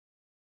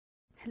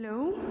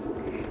Hello,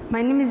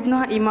 my name is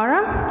Noha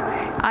Emara.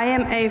 I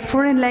am a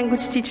foreign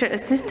language teacher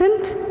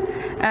assistant,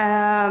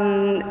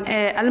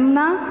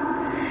 alumni,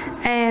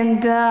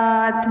 and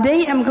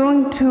today I'm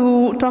going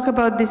to talk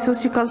about the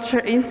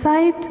socioculture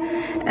insight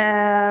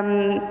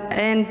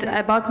and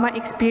about my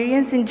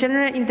experience in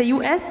general in the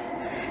US.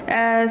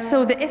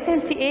 So the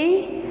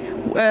FLTA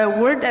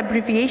word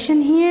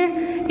abbreviation here,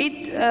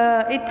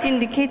 it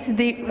indicates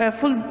the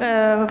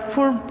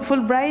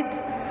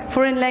Fulbright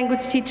Foreign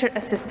Language Teacher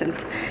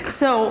Assistant.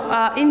 So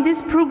in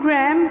this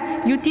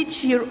program, you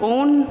teach your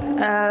own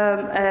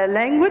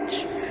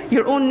language,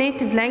 your own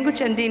native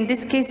language, and in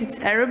this case, it's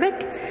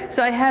Arabic.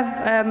 So I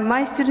have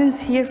my students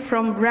here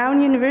from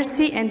Brown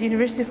University and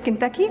University of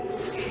Kentucky.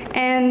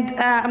 And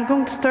I'm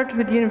going to start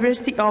with the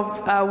University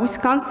of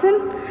Wisconsin,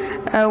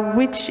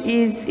 which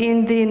is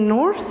in the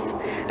north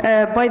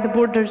by the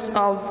borders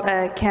of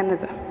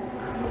Canada.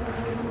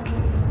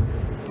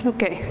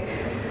 Okay.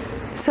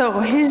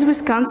 So here's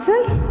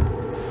Wisconsin,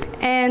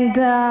 and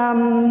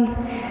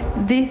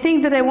the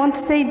thing that I want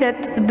to say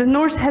that the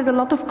North has a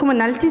lot of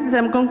commonalities that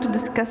I'm going to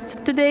discuss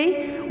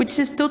today, which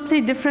is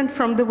totally different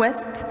from the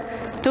West,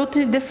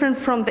 totally different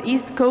from the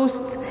East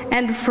Coast,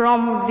 and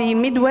from the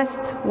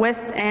Midwest,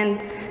 West,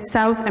 and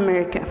South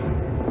America.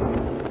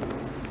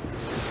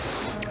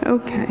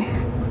 Okay.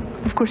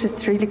 Of course,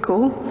 it's really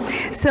cool.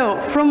 So,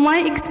 from my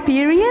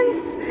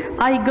experience,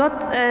 I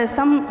got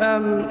some,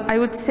 I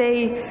would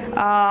say,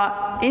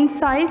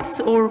 insights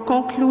or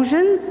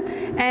conclusions,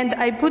 and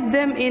I put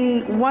them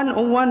in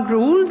 101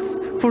 rules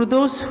for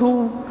those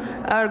who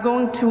are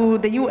going to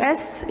the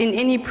US in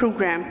any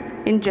program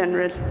in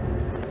general.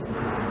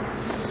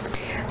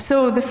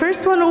 So, the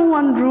first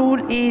 101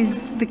 rule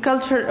is the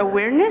cultural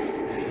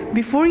awareness.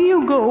 Before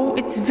you go,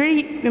 it's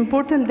very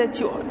important that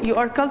you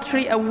are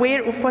culturally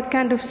aware of what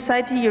kind of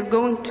society you're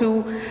going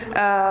to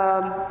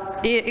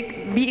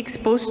be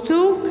exposed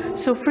to.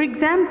 So, for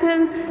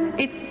example,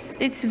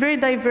 it's very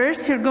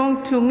diverse. You're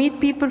going to meet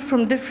people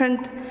from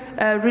different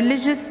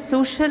religious,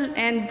 social,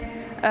 and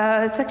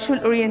sexual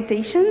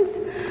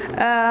orientations,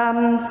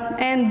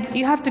 and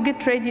you have to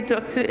get ready to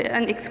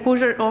an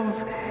exposure of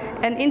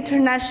an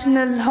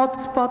international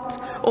hotspot,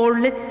 or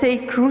let's say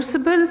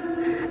crucible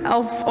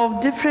of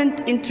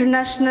different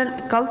international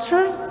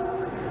cultures.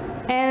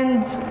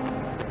 And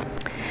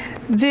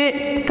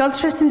the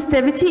cultural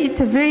sensitivity,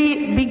 it's a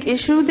very big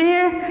issue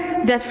there,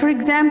 that for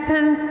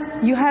example,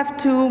 you have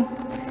to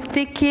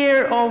take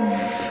care of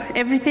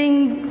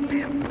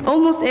everything,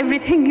 almost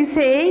everything you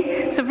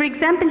say. So for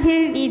example,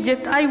 here in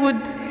Egypt, I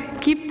would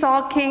keep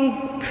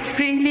talking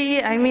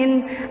freely, I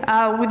mean,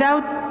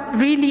 without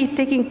really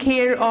taking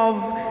care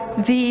of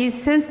the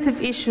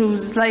sensitive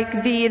issues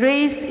like the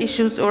race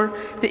issues or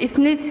the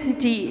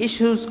ethnicity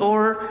issues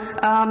or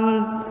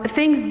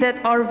things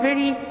that are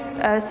very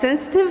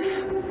sensitive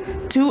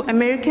to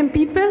American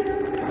people.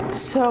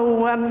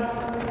 So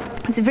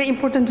it's very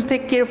important to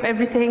take care of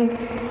everything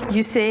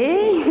you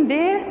say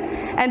there,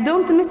 and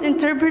don't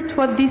misinterpret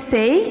what they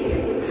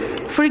say.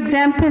 For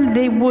example,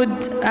 they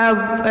would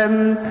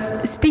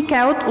speak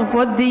out of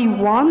what they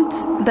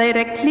want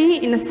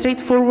directly in a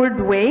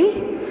straightforward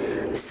way.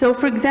 So,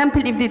 for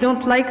example, if they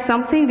don't like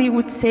something, they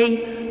would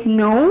say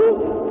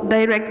no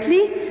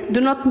directly.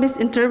 Do not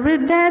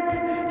misinterpret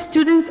that.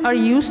 Students are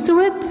used to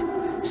it,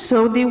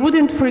 so they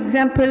wouldn't, for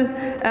example,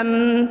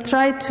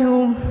 try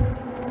to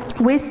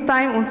waste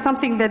time on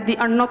something that they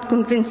are not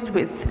convinced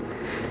with.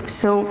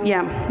 So,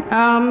 yeah.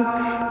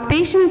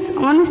 Patience,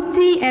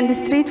 honesty, and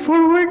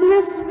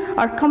straightforwardness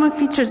are common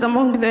features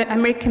among the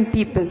American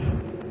people.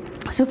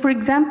 So, for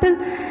example,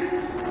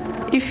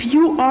 if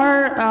you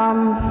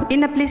are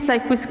in a place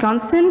like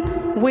Wisconsin,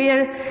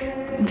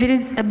 where there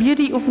is a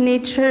beauty of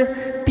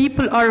nature,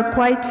 people are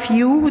quite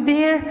few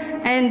there,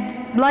 and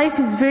life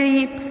is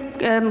very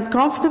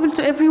comfortable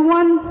to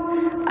everyone,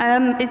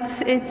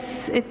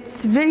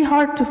 it's very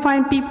hard to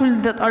find people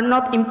that are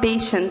not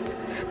impatient,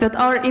 that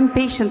are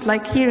impatient,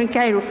 like here in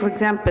Cairo, for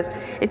example.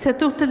 It's a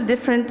totally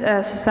different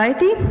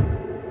society.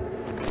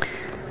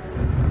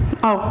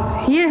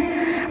 Oh,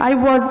 here I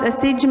was a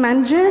stage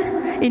manager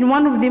in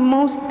one of the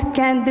most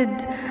candid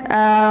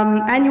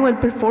annual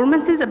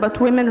performances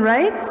about women's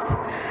rights.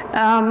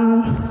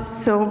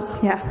 So,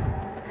 yeah,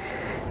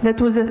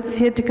 that was a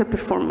theatrical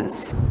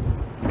performance.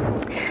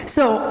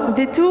 So,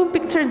 the two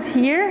pictures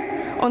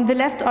here on the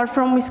left are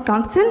from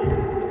Wisconsin,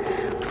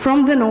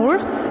 from the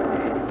north.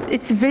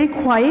 It's very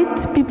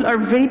quiet. People are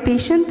very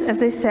patient,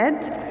 as I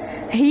said.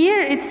 Here,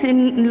 it's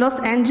in Los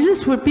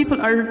Angeles, where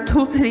people are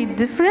totally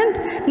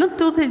different. Not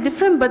totally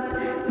different,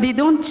 but they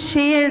don't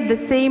share the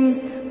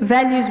same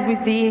values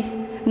with the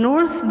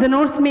North. The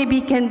North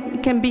maybe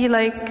can be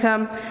like,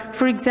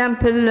 for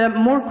example,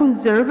 more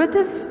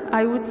conservative,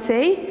 I would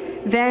say,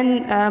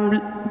 than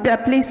a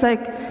place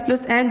like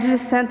Los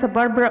Angeles, Santa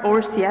Barbara,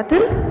 or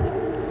Seattle.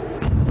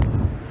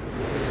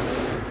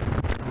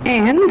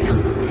 And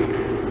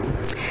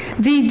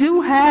they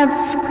do have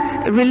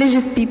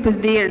religious people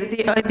there.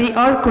 They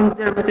are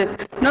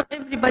conservative. Not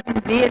everybody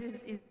there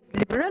is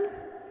liberal.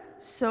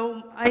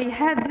 So I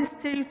had this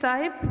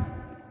stereotype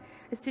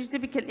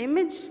stereotypical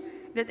image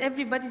that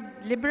everybody's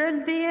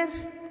liberal there,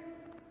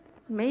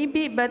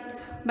 maybe,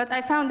 but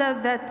I found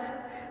out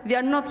that they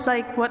are not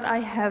like what I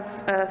have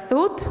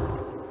thought.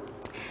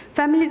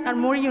 Families are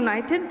more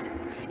united,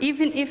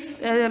 even if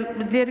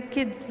their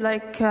kids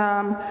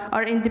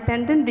are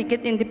independent. They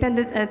get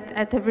independent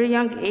at a very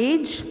young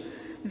age.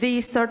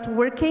 They start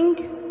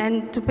working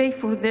and to pay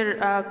for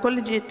their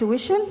college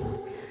tuition,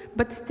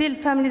 but still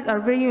families are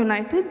very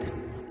united.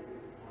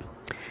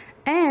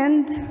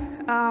 And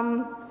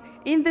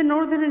in the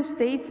northern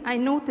states, I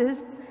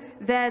noticed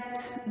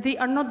that they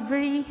are not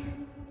very,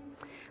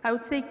 I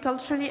would say,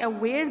 culturally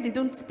aware. They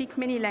don't speak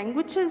many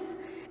languages.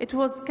 It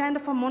was kind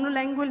of a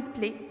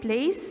monolingual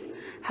place.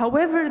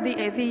 However,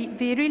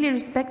 they really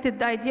respected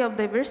the idea of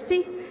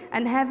diversity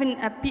and having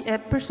a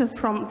person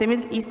from the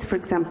Middle East, for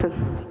example.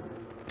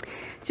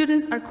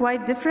 Students are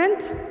quite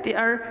different. They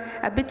are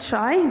a bit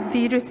shy.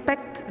 They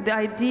respect the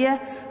idea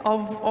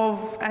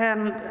of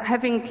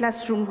having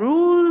classroom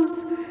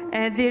rules.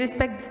 They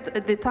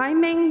respect the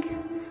timing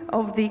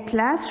of the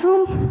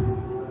classroom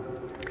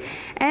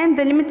and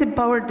the limited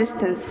power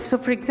distance. So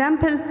for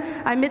example,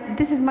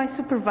 this is my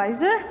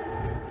supervisor.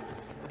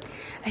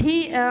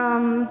 He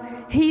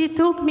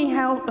told me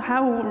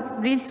how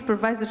real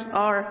supervisors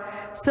are.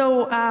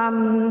 So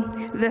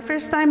the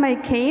first time I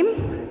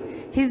came,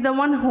 he's the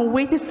one who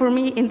waited for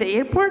me in the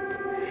airport.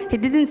 He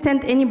didn't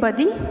send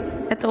anybody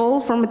at all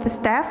from the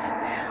staff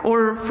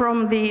or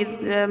from the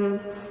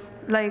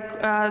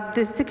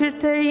the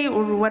secretary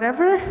or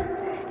whatever.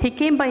 He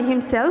came by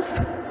himself.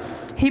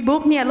 He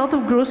bought me a lot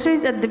of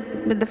groceries at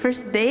the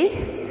first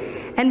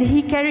day, and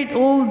he carried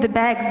all the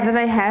bags that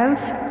I have,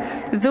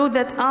 though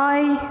that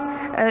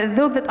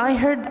I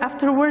heard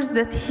afterwards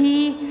that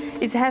he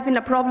is having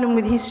a problem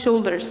with his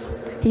shoulders.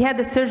 He had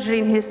a surgery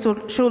in his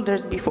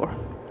shoulders before.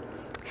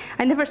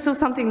 I never saw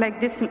something like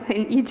this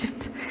in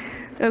Egypt.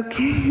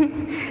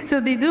 Okay, so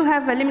they do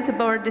have a limited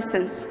power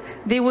distance.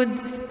 They would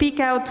speak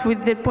out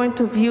with their point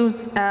of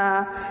views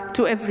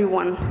to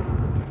everyone.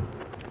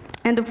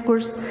 And of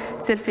course,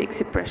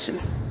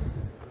 self-expression.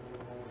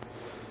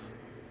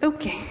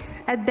 Okay,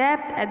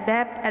 adapt,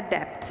 adapt,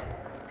 adapt.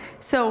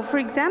 So for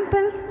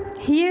example,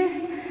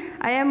 here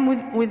I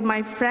am with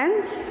my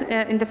friends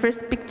in the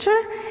first picture.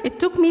 It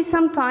took me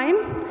some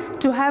time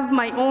to have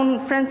my own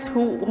friends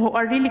who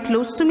are really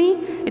close to me.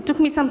 It took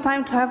me some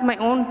time to have my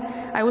own,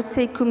 I would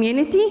say,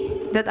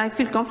 community that I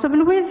feel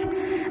comfortable with.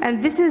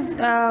 And this is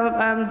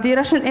the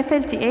Russian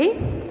FLTA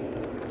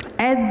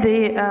at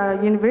the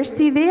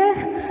university there.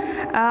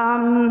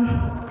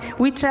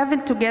 We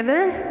traveled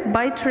together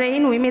by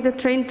train. We made a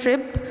train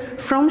trip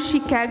from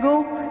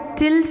Chicago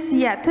till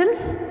Seattle,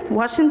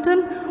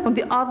 Washington, on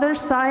the other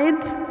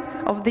side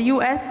of the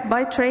US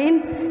by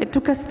train. It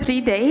took us 3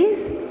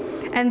 days,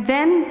 and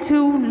then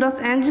to Los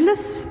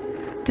Angeles,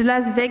 to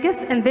Las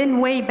Vegas, and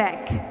then way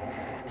back.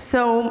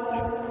 So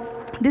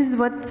this is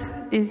what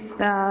is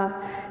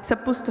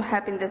supposed to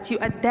happen, that you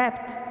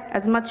adapt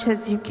as much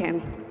as you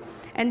can.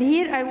 And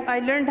here I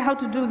learned how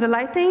to do the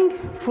lighting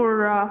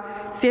for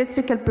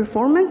theatrical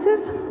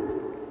performances.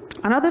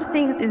 Another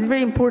thing that is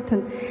very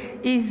important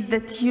is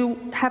that you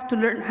have to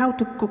learn how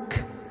to cook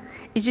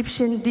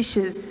Egyptian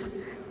dishes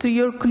to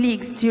your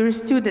colleagues, to your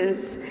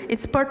students.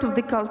 It's part of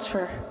the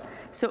culture.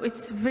 So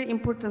it's very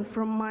important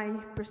from my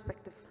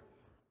perspective.